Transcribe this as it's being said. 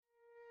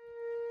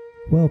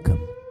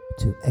Welcome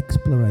to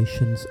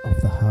Explorations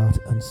of the Heart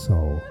and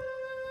Soul,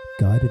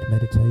 guided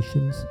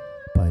meditations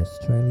by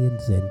Australian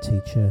Zen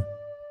teacher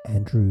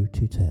Andrew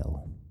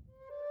Tuttle.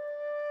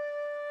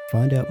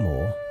 Find out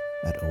more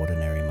at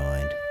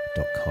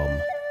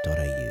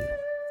ordinarymind.com.au.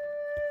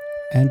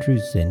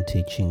 Andrew's Zen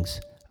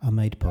teachings are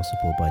made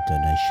possible by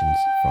donations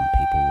from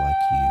people like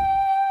you.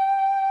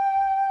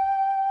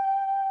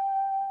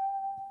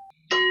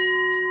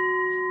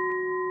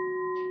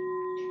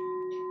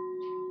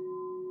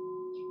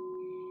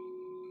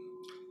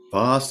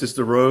 Vast is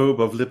the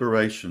robe of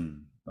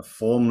liberation, a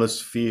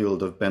formless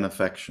field of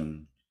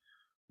benefaction.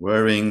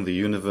 Wearing the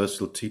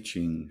universal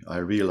teaching, I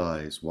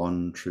realize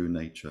one true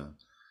nature,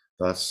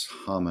 thus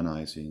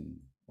harmonizing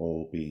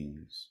all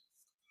beings.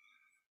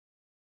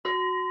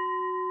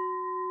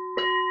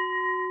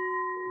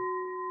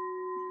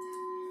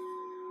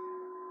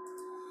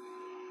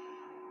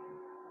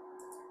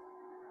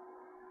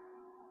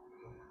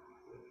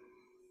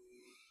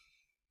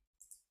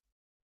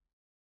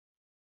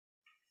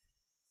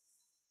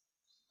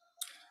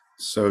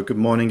 So good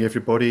morning,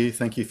 everybody.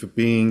 Thank you for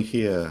being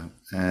here.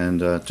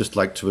 And just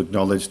like to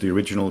acknowledge the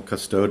original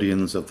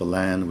custodians of the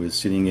land I'm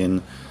sitting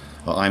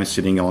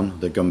on,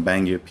 the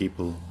Gumbaynggirr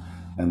people,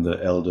 and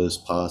the elders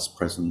past,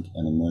 present,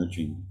 and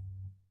emerging.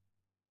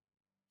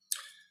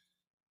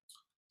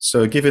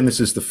 So given this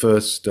is the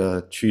first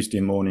Tuesday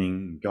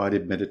morning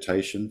guided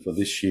meditation for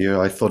this year,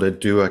 I thought I'd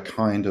do a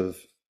kind of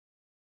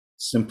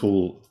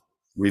simple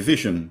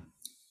revision.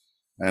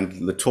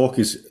 And the talk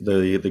is,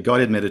 the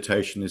guided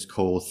meditation is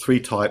called 3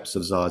 Types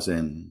of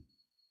Zazen.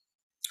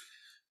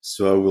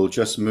 So we'll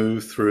just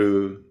move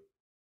through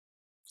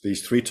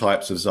these 3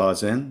 types of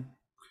Zazen,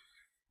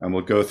 and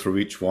we'll go through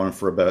each one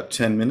for about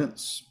 10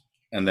 minutes,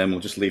 and then we'll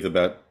just leave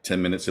about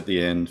 10 minutes at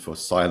the end for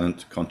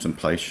silent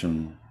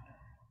contemplation.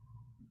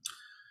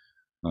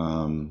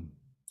 I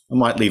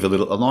might leave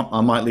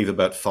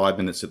about 5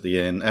 minutes at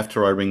the end.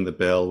 After I ring the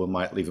bell, we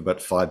might leave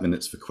about 5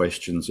 minutes for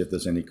questions, if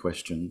there's any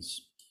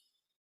questions.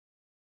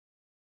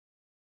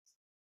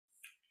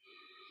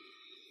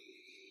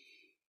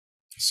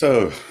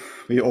 So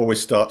we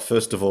always start,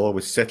 first of all,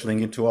 with settling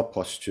into our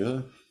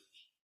posture.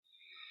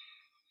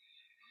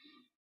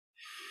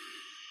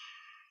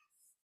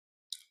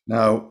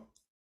 Now,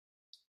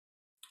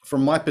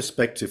 from my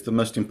perspective, the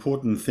most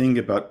important thing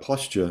about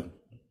posture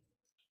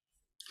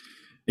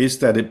is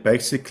that it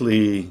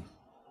basically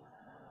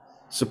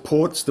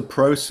supports the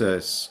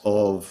process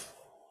of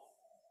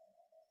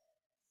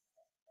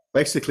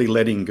basically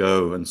letting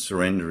go and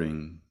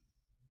surrendering.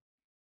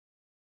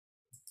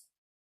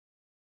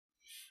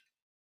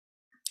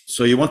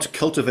 So you want to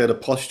cultivate a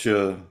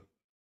posture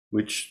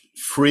which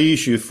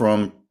frees you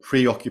from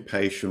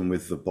preoccupation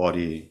with the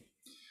body,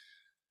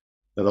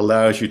 that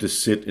allows you to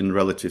sit in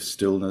relative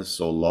stillness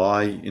or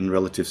lie in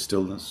relative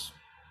stillness,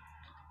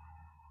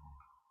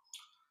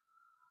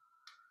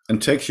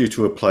 and takes you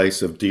to a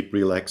place of deep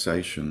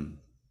relaxation.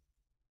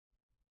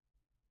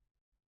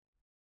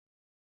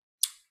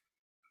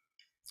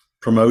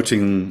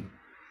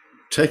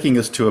 Taking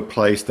us to a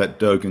place that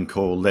Dogen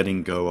called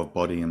letting go of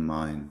body and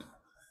mind.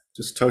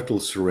 Just total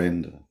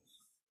surrender.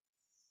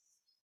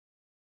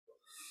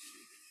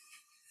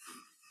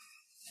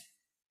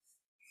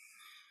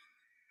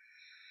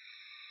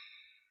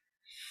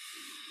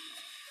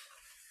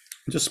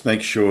 Just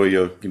make sure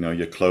your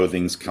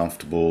clothing's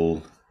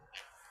comfortable.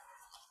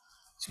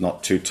 It's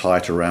not too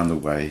tight around the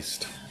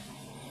waist.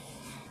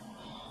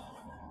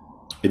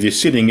 If you're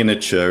sitting in a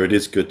chair, it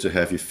is good to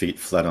have your feet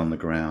flat on the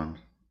ground.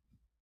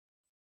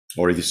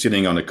 Or if you're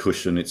sitting on a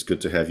cushion, it's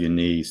good to have your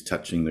knees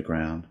touching the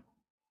ground.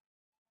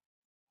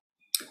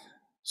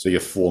 So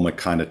you form a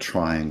kind of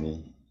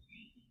triangle.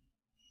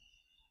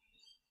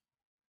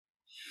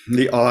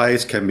 The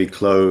eyes can be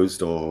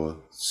closed or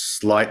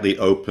slightly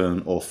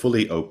open or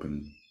fully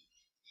open.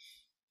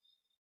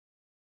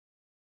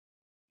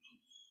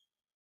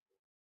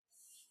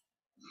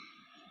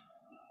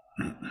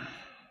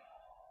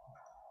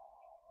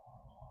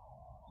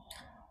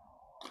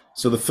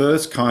 So the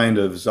first kind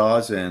of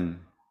Zazen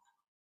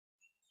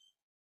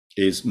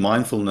is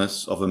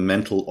mindfulness of a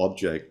mental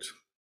object.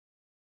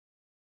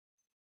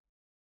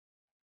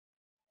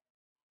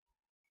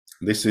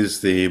 This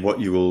is what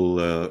you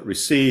will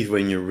receive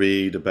when you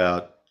read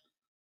about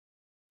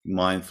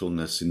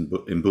mindfulness in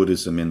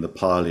Buddhism in the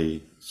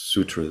Pali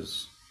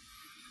Sutras,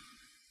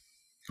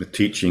 the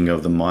teaching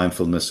of the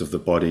mindfulness of the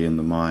body and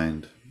the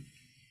mind.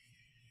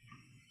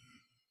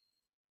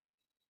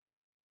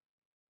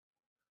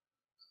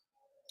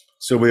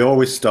 So we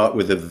always start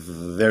with a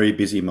very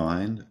busy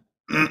mind.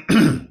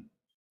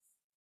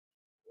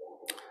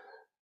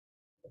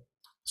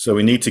 So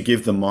we need to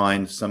give the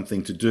mind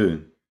something to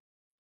do.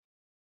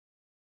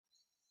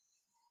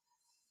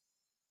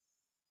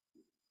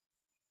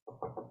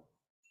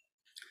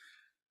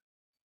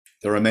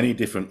 There are many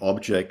different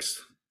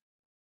objects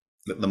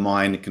that the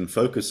mind can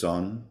focus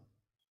on.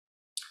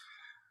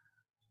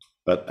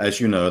 But as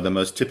you know, the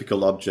most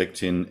typical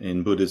object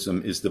in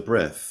Buddhism is the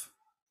breath.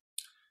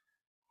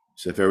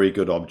 It's a very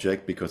good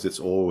object because it's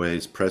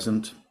always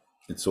present.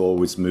 It's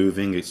always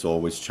moving, it's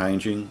always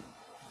changing.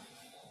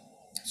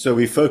 So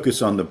we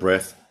focus on the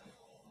breath.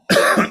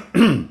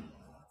 In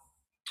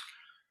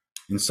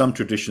some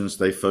traditions,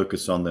 they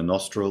focus on the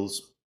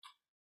nostrils,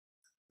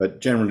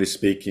 but generally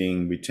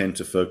speaking, we tend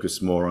to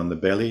focus more on the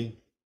belly,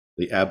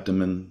 the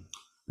abdomen,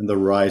 and the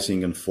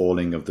rising and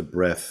falling of the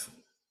breath.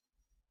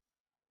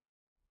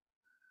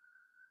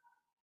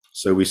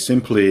 So we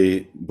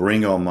simply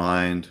bring our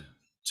mind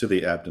to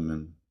the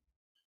abdomen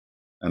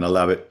and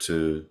allow it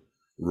to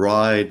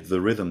ride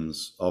the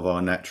rhythms of our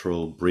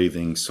natural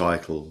breathing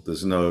cycle.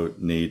 There's no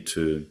need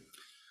to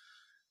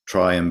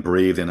try and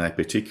breathe in a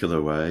particular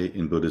way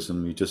in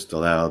Buddhism. You just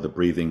allow the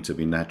breathing to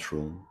be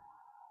natural.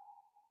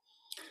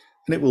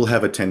 And it will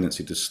have a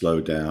tendency to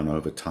slow down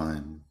over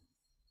time.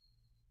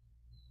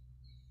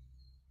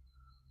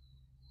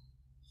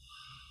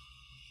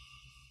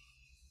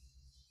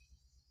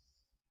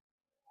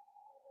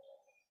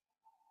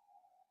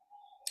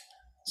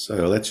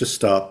 So let's just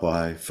start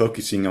by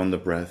focusing on the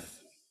breath.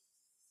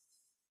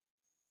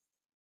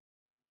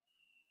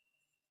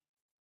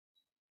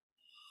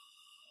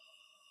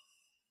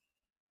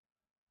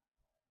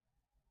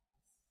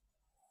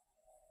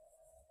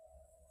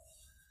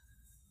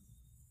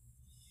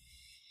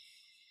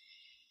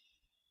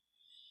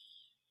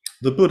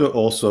 The Buddha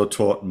also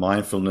taught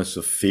mindfulness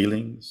of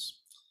feelings,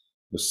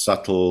 the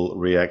subtle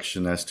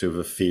reaction as to if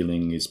a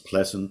feeling is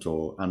pleasant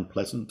or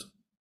unpleasant,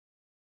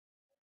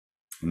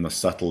 and the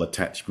subtle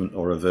attachment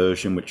or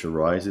aversion which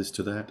arises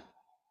to that.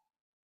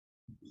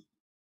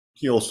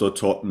 He also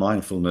taught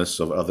mindfulness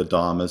of other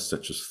dharmas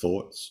such as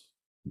thoughts.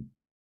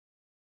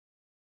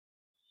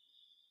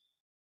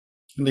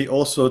 And he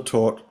also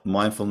taught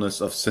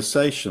mindfulness of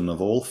cessation of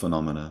all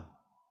phenomena,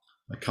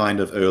 a kind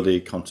of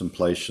early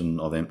contemplation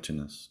of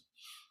emptiness.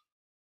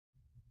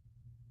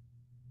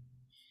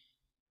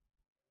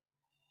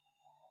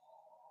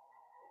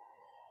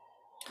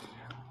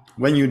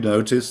 When you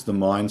notice the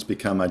mind's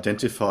become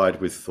identified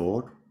with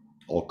thought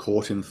or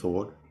caught in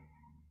thought,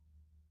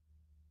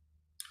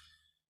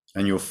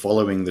 and you're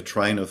following the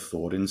train of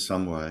thought in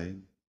some way,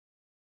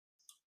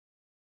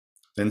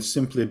 then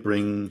simply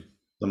bring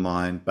the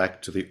mind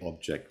back to the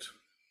object.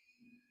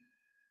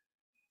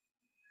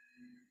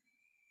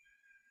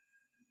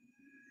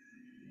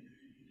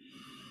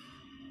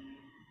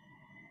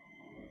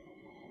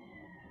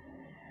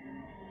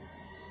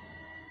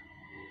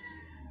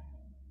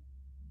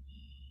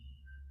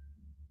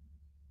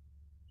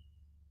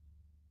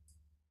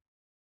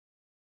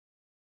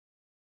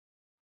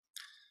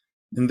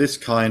 In this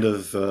kind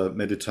of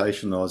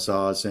meditation or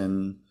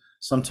Zazen,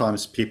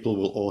 sometimes people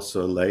will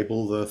also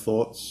label their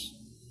thoughts.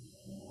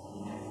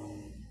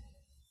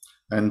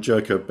 And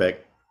Joko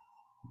Beck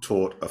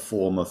taught a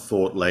form of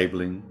thought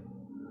labeling,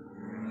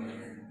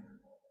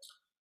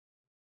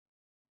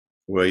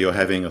 where you're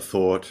having a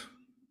thought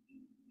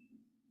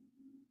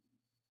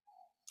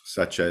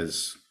such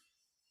as,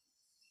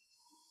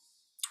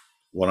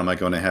 what am I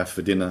going to have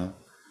for dinner?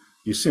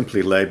 You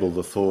simply label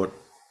the thought,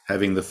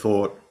 having the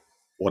thought,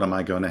 what am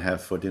I going to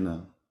have for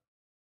dinner?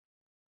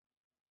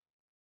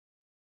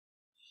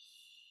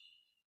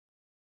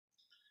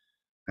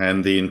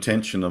 And the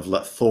intention of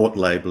thought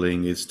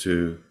labeling is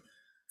to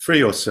free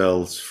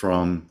yourselves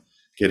from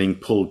getting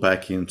pulled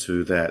back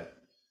into that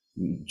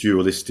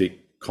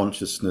dualistic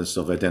consciousness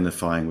of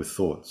identifying with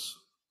thoughts.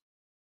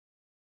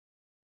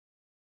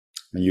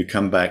 And you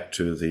come back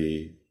to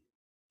the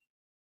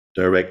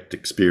direct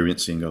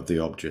experiencing of the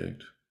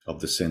object,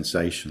 of the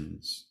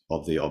sensations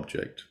of the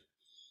object.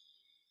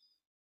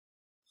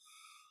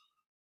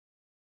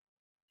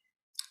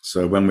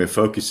 So when we're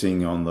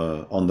focusing on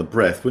the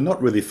breath, we're not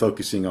really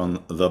focusing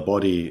on the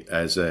body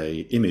as a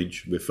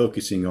image. We're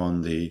focusing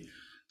on the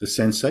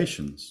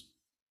sensations,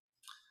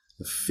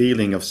 the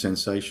feeling of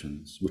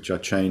sensations, which are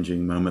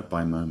changing moment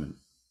by moment.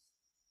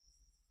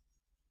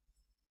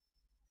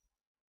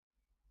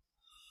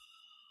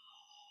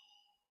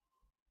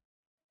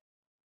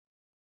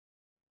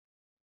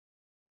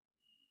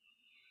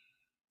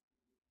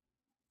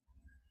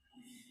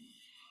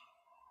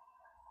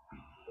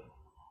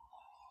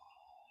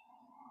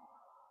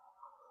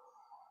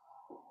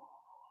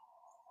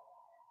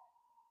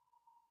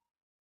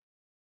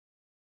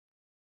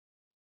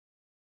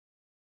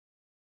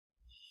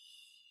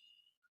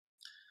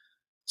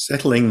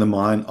 Settling the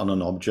mind on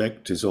an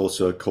object is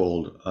also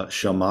called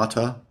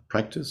shamatha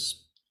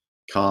practice,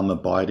 calm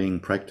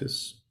abiding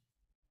practice.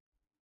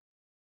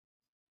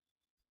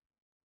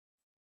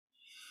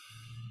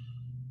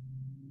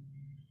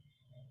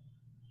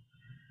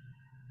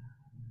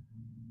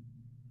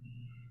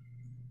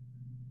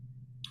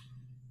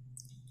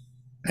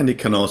 And it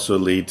can also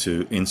lead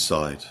to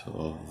insight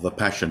or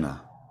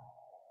vipassana,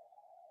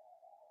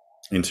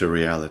 into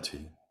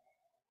reality.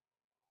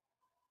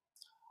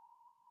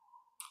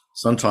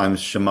 Sometimes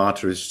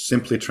shamatha is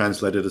simply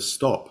translated as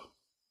stop.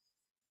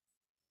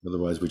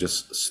 Otherwise, we're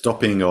just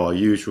stopping our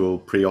usual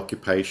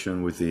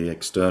preoccupation with the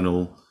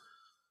external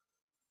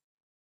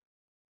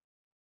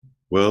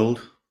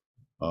world,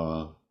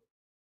 our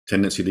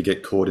tendency to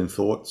get caught in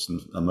thoughts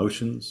and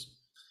emotions.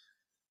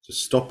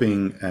 Just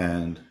stopping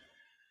and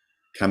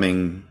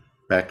coming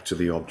back to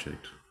the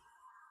object.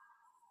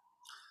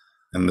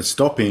 And the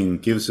stopping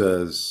gives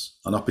us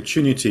an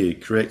opportunity,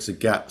 creates a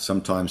gap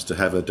sometimes to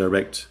have a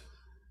direct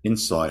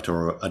insight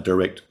or a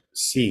direct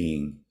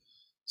seeing.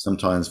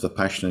 Sometimes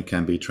Vipassana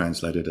can be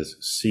translated as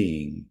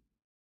seeing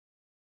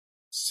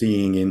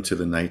into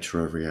the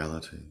nature of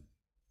reality.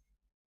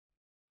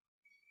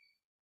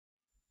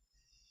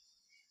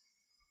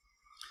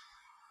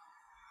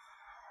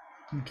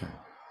 Okay.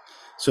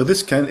 So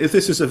this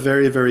is a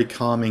very, very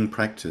calming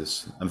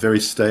practice, a very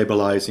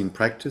stabilizing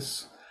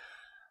practice.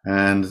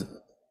 And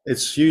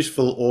it's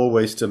useful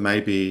always to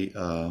maybe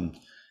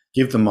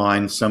give the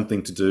mind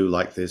something to do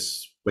like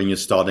this when you're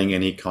starting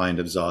any kind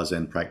of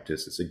Zazen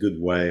practice. It's a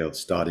good way of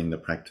starting the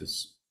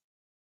practice.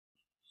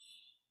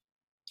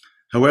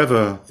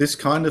 However, this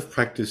kind of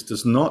practice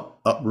does not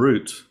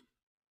uproot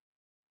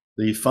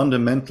the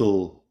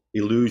fundamental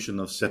illusion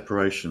of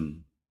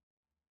separation,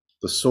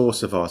 the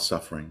source of our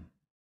suffering.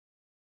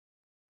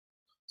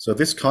 So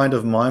this kind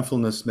of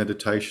mindfulness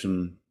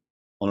meditation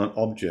on an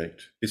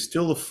object is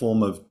still a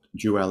form of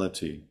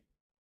duality.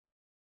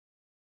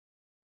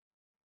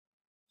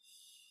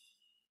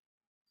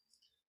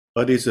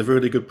 But it's a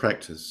really good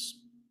practice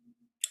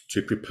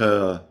to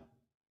prepare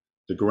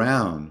the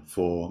ground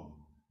for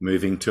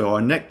moving to our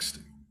next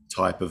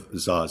type of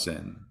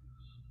Zazen.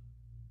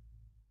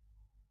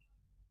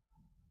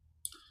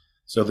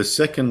 So the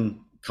second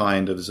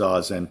kind of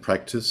Zazen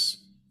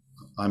practice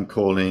I'm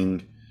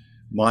calling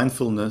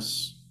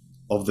mindfulness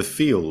of the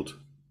field,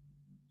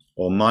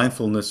 or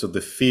mindfulness of the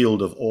field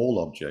of all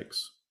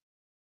objects.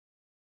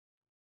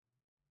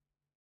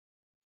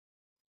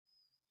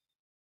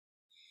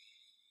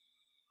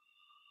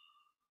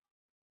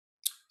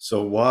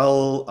 So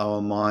while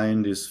our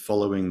mind is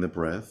following the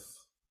breath,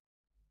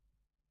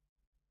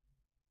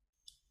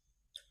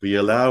 we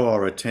allow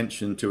our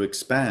attention to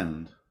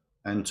expand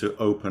and to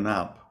open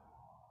up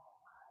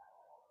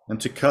and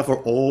to cover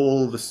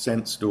all the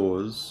sense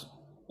doors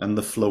and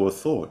the flow of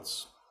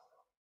thoughts.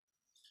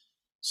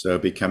 So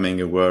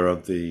becoming aware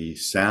of the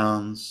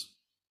sounds,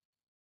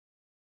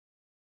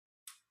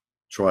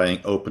 trying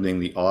opening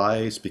the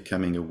eyes,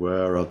 becoming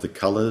aware of the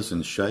colors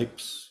and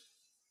shapes.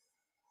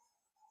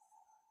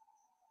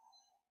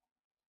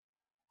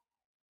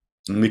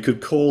 And we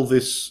could call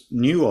this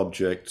new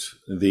object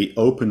the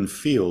open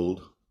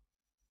field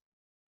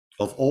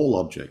of all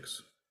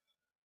objects.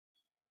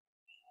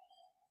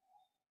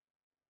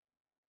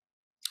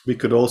 We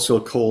could also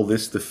call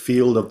this the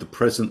field of the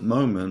present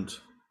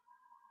moment,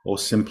 or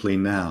simply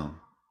now.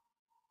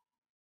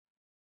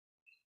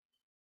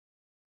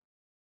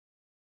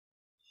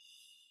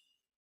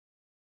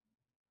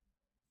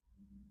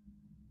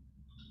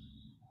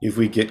 If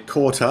we get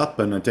caught up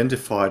and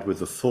identified with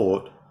the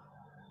thought,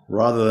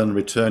 rather than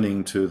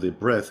returning to the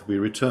breath, we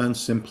return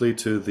simply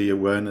to the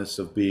awareness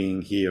of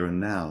being here and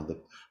now,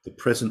 the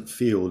present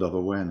field of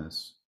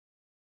awareness.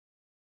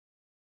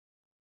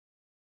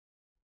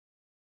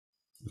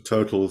 A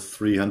total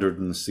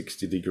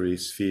 360-degree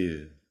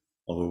sphere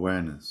of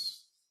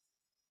awareness.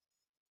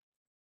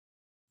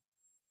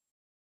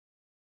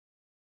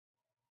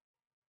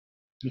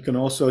 You can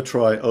also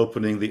try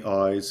opening the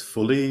eyes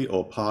fully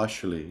or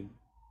partially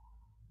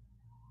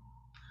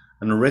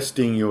and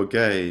resting your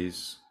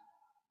gaze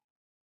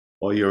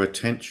or your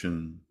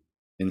attention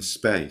in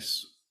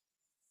space.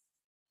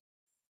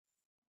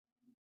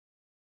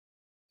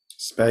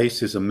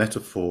 Space is a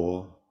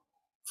metaphor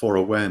for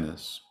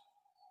awareness.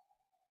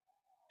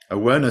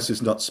 Awareness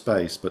is not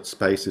space, but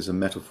space is a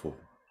metaphor.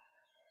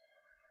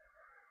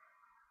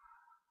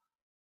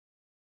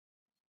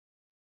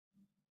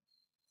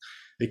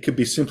 It could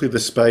be simply the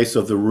space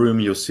of the room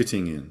you're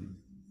sitting in.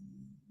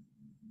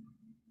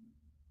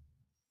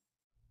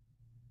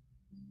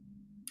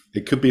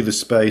 It could be the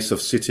space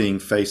of sitting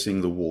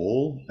facing the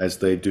wall, as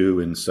they do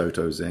in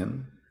Soto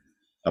Zen,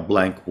 a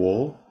blank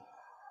wall.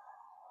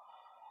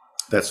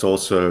 That's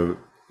also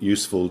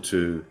useful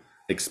to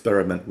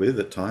experiment with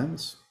at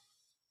times.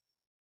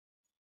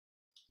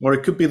 Or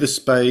it could be the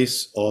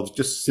space of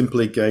just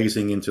simply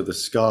gazing into the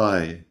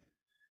sky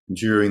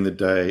during the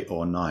day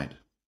or night.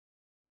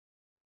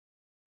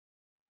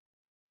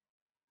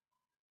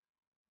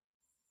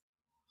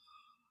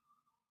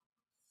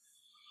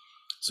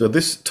 So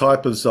this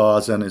type of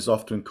Zazen is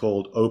often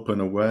called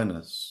open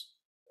awareness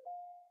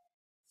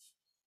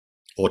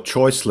or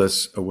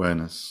choiceless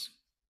awareness.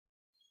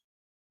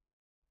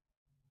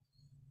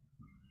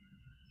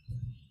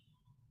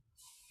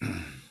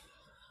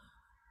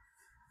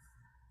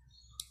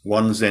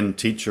 One Zen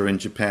teacher in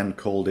Japan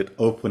called it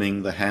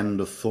opening the hand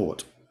of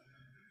thought.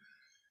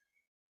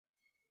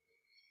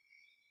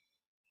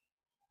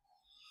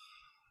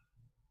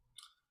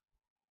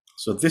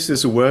 So this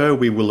is where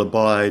we will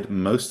abide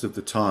most of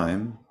the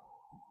time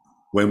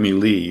when we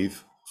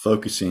leave,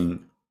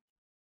 focusing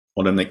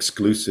on an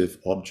exclusive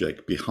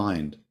object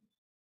behind.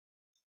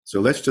 So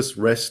let's just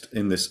rest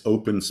in this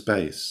open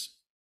space,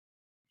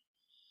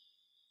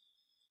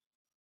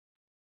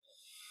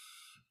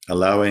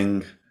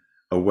 allowing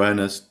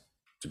awareness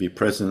to be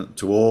present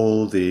to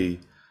all the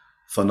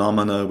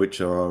phenomena which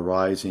are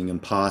arising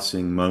and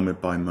passing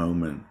moment by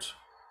moment.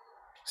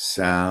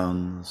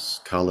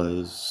 Sounds,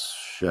 colors,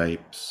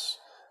 shapes,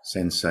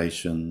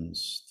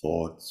 sensations,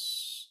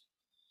 thoughts,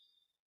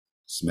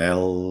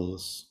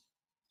 smells.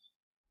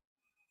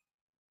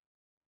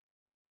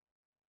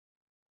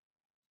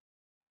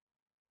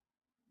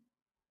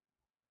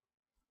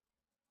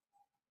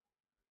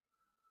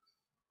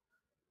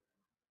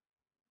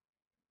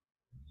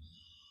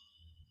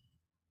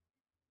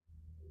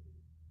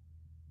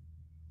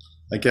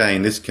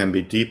 Again, this can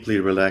be deeply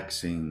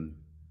relaxing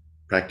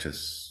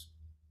practice.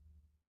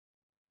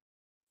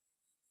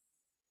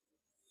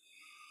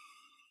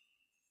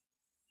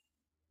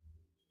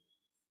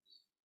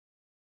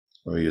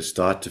 Where you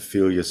start to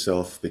feel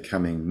yourself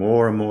becoming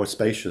more and more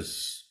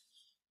spacious,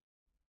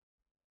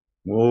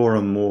 more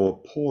and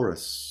more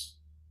porous,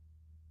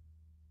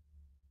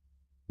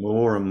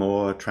 more and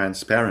more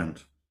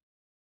transparent.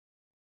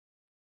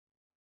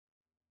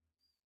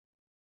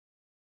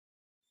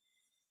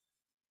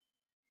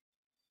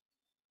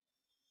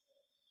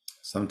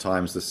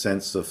 Sometimes the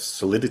sense of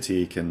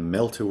solidity can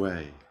melt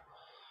away.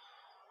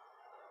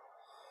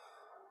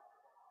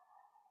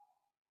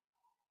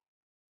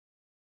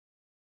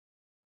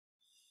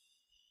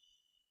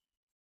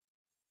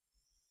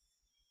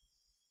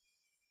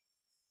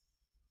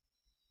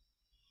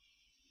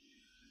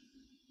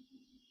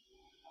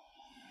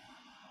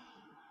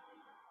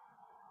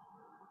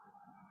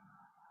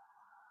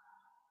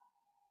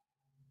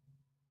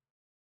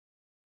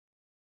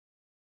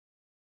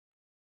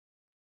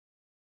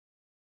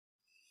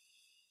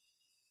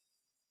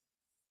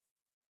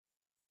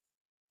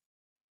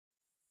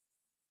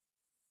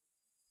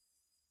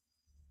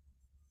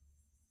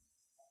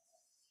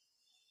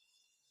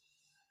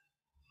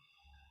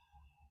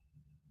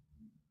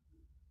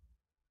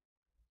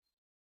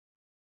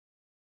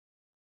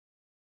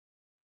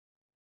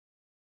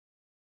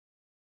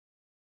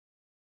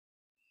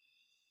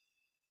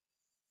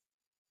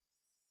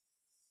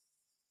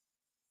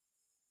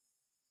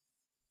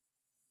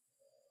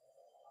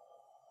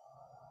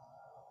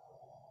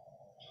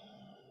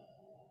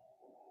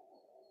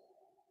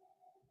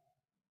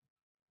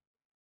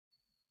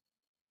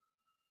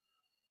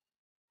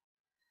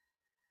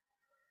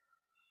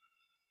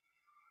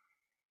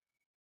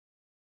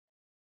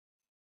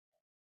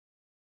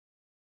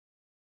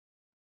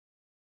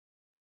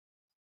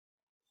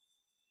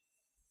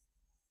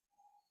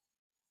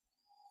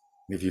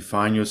 If you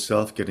find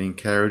yourself getting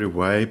carried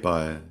away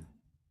by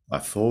a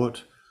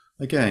thought,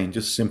 again,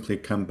 just simply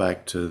come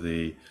back to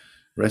the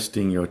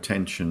resting your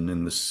attention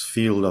in this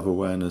field of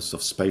awareness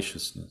of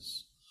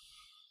spaciousness.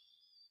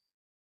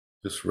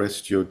 Just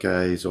rest your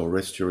gaze or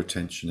rest your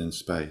attention in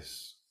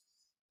space.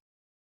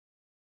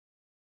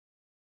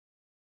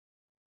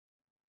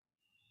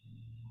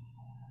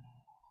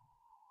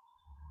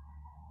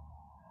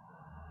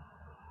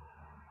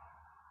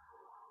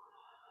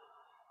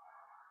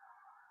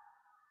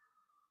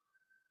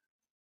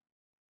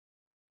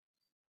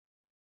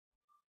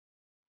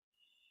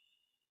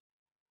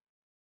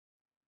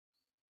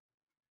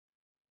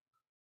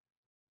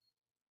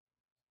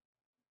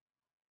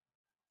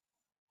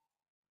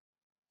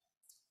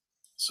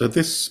 So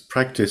this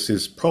practice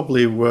is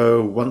probably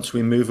where, once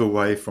we move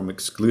away from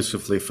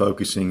exclusively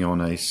focusing on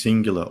a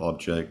singular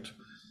object,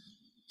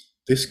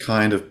 this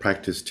kind of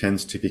practice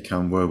tends to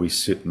become where we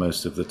sit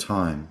most of the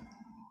time.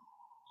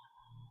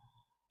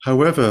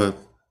 However,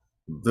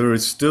 there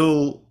is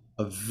still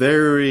a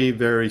very,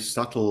 very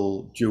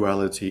subtle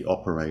duality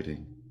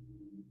operating.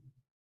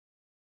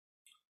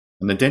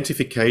 An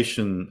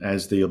identification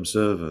as the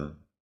observer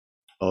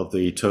of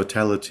the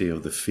totality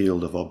of the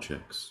field of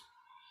objects.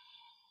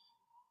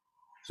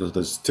 So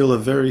there's still a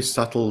very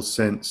subtle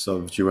sense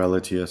of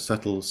duality, a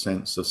subtle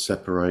sense of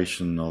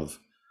separation of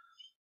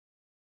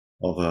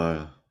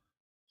a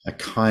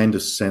kind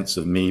of sense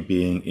of me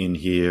being in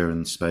here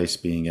and space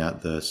being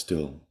out there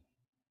still.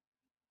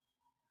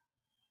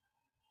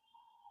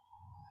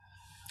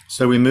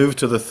 So we move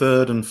to the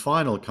third and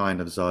final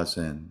kind of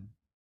Zazen,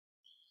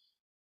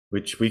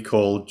 which we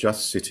call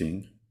just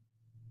sitting.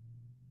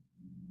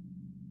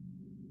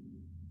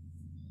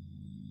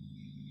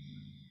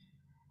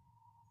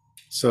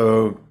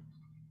 So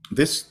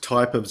this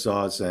type of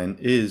Zazen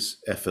is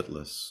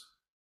effortless.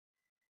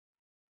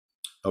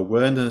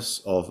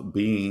 Awareness of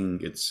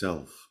being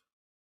itself.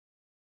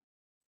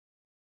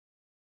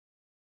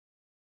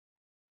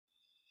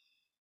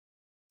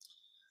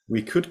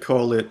 We could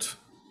call it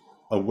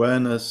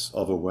awareness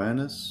of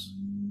awareness,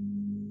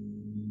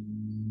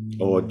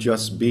 or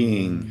just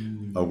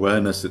being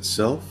awareness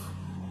itself,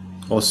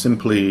 or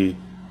simply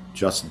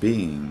just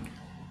being.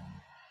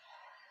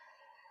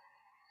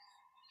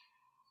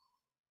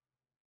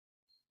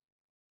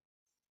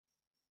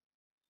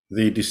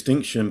 The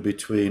distinction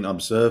between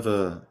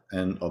observer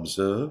and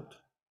observed,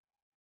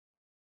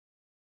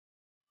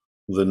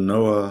 the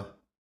knower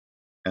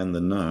and the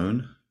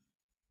known,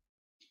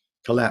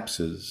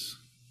 collapses,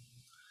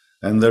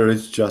 and there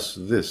is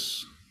just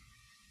this.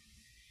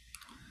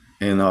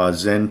 In our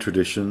Zen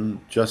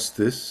tradition, just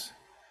this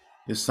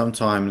is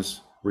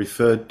sometimes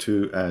referred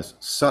to as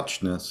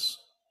suchness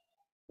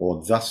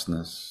or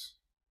thusness.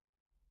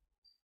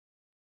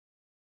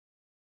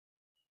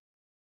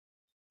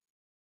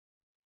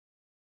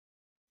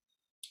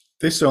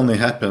 This only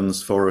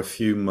happens for a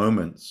few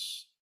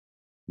moments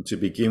to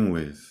begin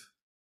with.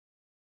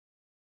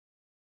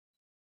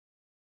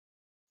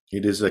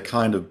 It is a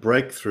kind of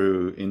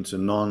breakthrough into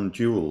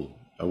non-dual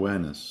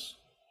awareness,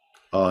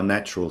 our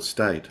natural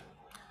state,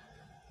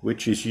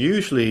 which is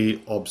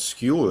usually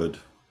obscured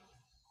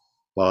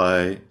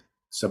by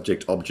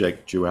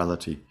subject-object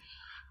duality.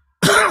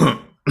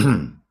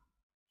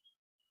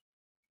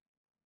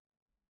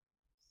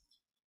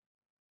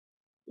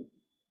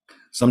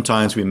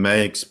 Sometimes we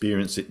may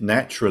experience it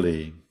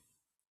naturally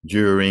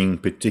during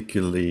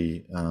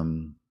particularly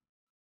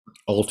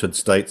altered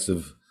states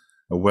of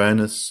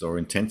awareness or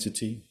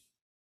intensity.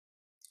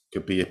 It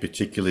could be a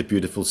particularly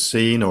beautiful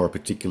scene or a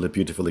particular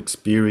beautiful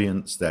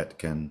experience that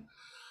can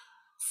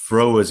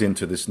throw us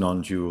into this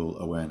non-dual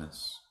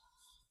awareness,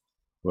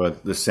 where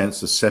the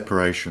sense of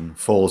separation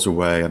falls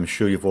away. I'm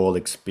sure you've all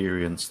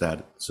experienced that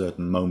at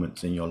certain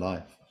moments in your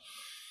life.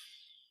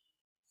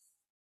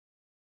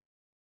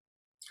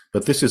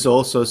 But this is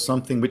also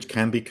something which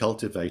can be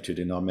cultivated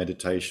in our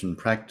meditation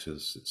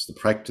practice. It's the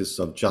practice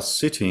of just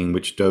sitting,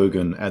 which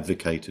Dogen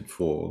advocated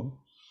for.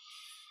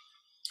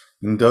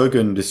 And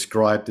Dogen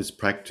described this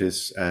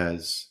practice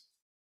as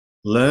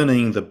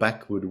learning the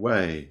backward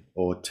way,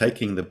 or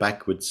taking the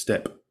backward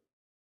step.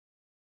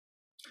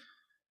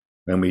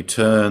 When we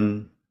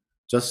turn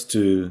just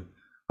to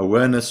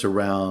awareness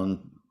around,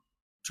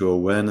 to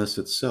awareness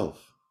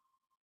itself.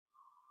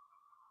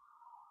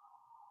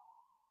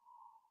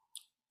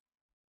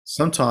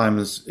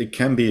 Sometimes it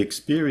can be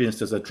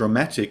experienced as a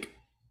dramatic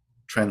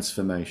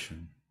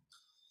transformation,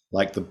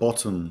 like the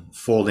bottom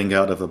falling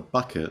out of a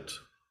bucket,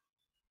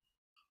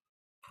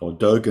 or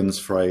Dogen's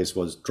phrase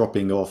was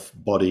dropping off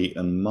body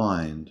and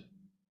mind.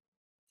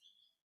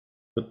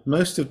 But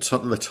most of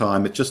the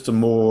time, it's just a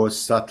more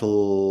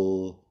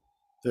subtle,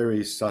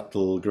 very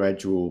subtle,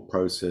 gradual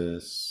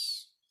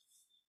process,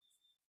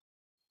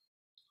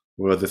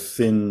 where the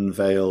thin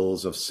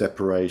veils of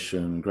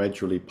separation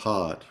gradually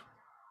part.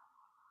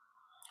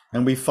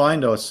 And we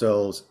find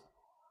ourselves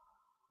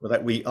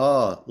that we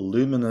are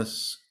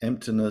luminous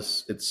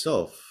emptiness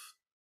itself.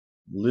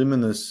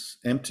 Luminous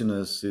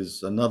emptiness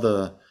is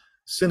another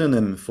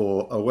synonym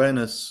for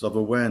awareness of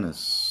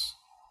awareness.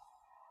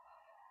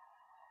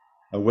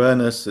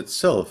 Awareness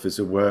itself is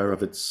aware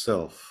of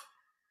itself.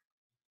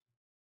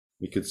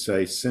 We could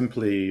say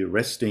simply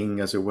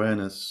resting as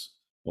awareness,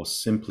 or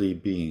simply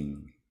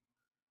being.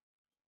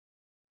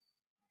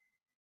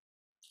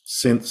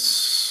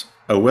 Since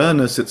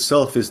awareness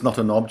itself is not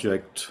an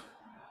object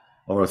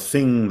or a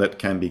thing that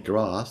can be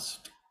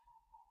grasped,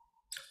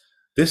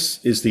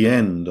 this is the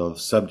end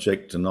of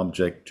subject and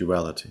object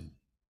duality.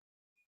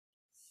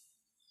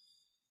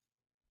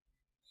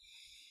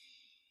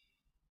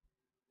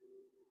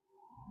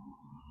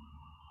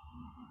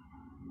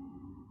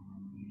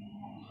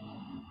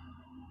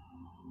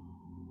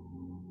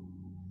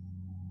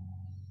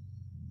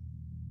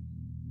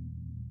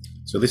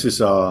 So this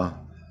is our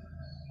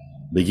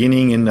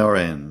beginning and our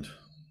end.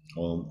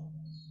 Or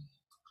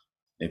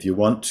if you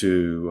want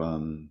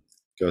to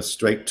go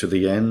straight to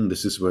the end,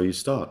 this is where you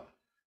start.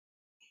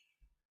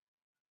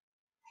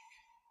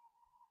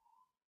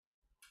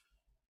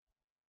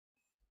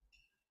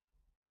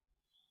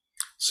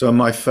 So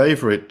my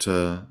favorite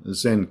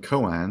Zen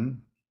koan,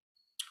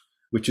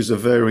 which is a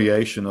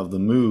variation of the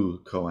Mu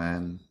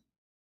koan,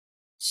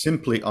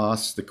 simply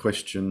asks the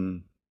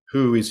question,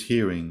 who is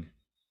hearing?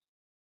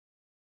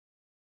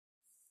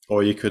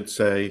 Or you could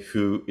say,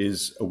 who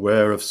is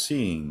aware of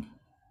seeing?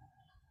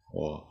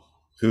 Or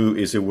who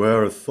is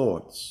aware of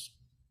thoughts?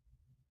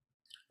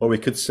 Or we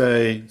could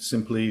say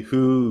simply,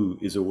 who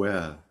is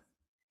aware?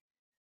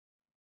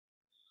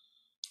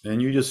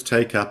 And you just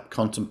take up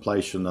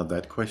contemplation of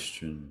that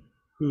question.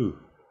 Who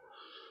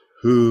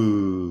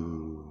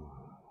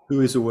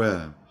is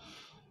aware?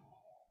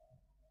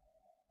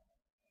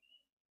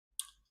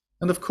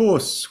 And of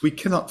course, we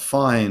cannot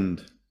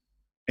find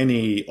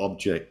any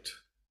object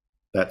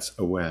that's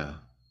aware.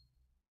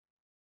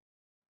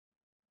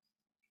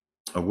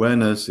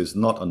 Awareness is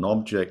not an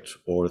object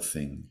or a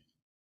thing.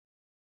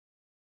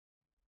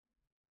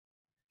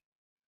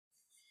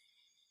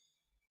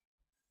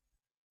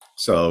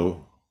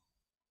 So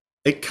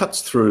it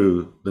cuts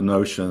through the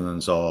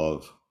notions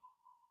of,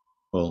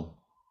 well,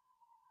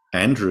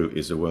 Andrew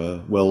is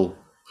aware. Well,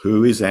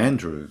 who is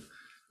Andrew?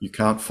 You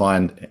can't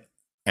find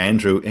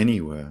Andrew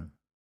anywhere.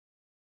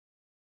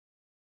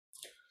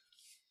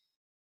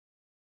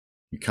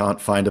 You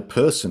can't find a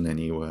person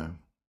anywhere.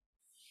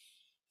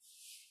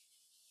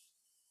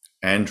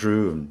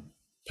 Andrew and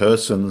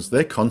persons,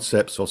 they're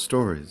concepts or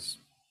stories.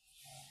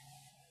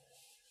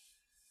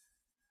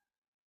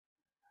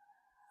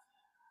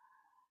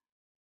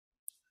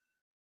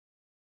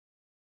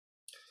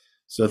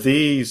 So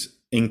these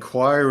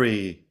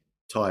inquiry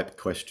type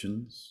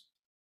questions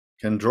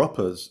can drop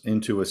us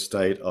into a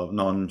state of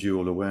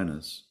non-dual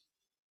awareness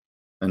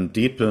and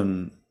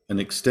deepen and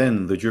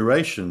extend the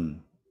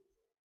duration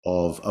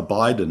of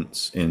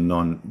abidance in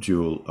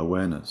non-dual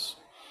awareness.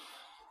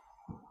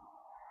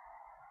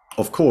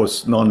 Of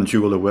course,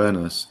 non-dual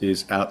awareness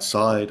is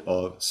outside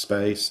of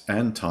space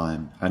and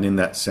time, and in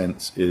that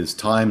sense is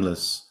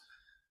timeless,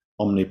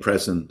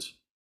 omnipresent,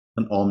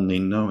 and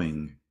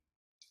omni-knowing.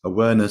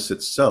 Awareness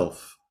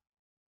itself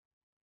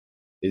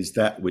is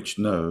that which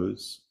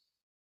knows,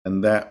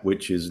 and that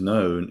which is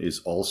known is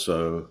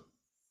also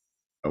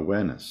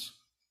awareness,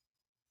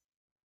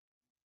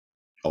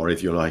 or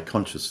if you like,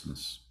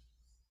 consciousness.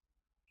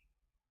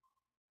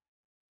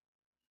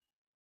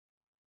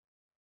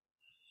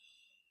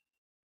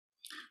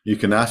 You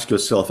can ask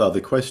yourself other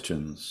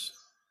questions,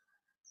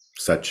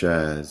 such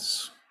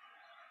as,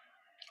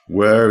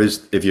 where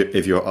is,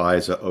 if your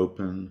eyes are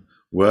open,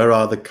 where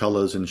are the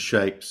colors and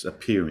shapes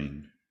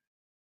appearing?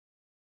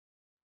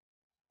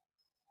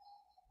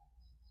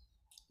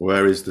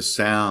 Where is the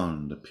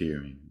sound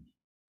appearing?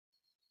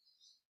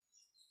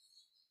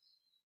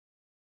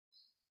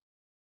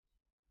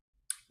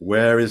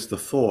 Where is the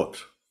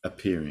thought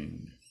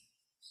appearing?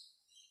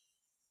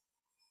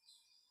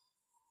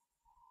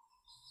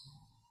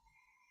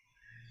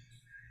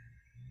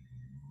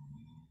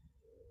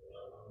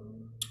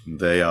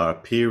 They are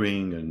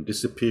appearing and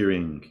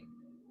disappearing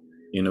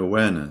in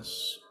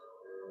awareness.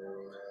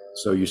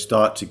 So you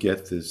start to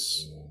get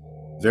this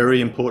very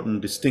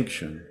important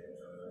distinction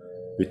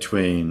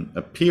between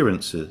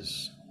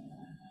appearances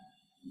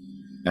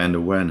and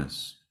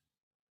awareness.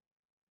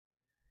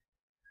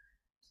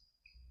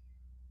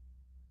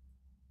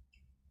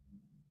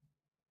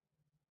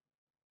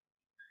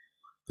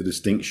 The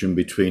distinction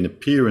between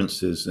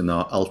appearances and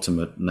our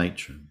ultimate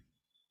nature.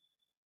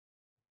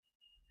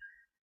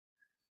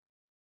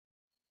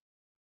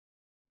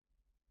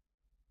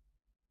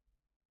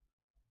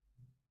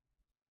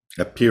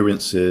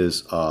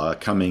 Appearances are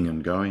coming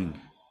and going,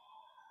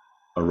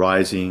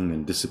 arising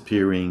and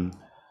disappearing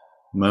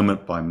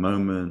moment by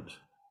moment.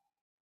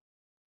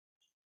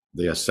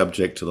 They are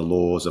subject to the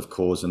laws of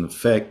cause and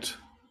effect.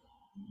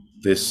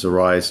 This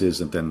arises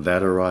and then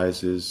that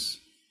arises,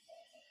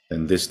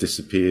 then this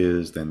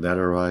disappears, then that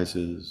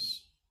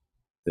arises.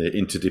 They're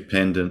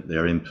interdependent,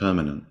 they're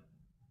impermanent.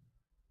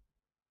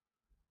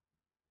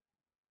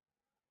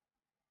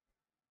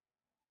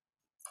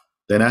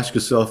 Then ask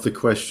yourself the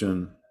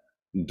question,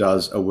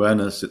 does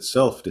awareness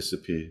itself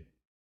disappear?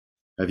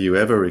 Have you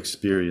ever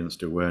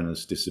experienced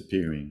awareness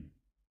disappearing?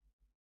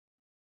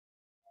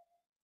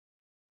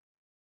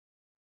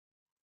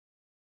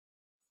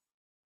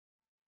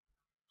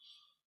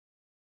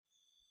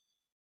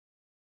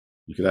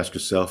 You could ask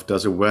yourself,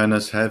 does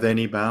awareness have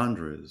any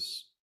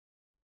boundaries?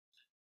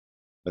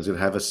 Does it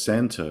have a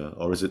center,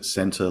 or is it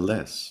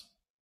centerless?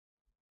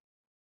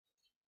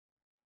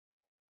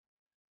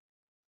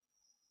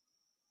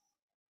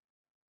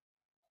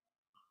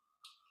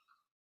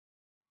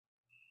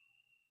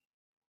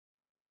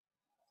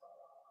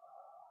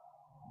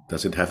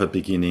 Does it have a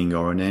beginning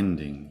or an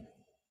ending?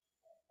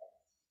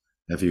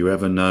 Have you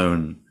ever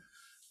known,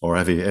 or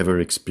have you ever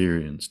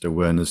experienced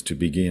awareness to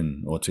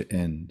begin or to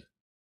end?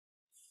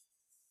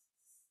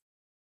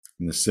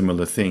 And a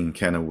similar thing,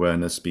 can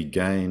awareness be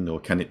gained or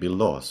can it be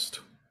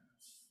lost?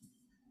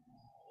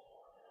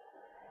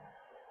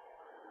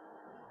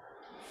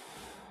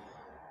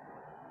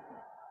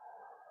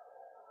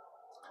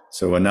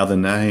 So another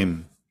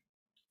name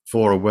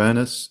for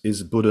awareness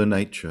is Buddha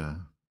nature.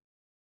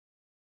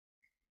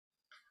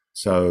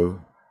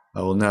 So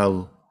I will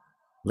now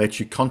let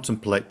you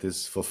contemplate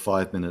this for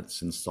 5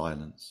 minutes in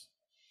silence.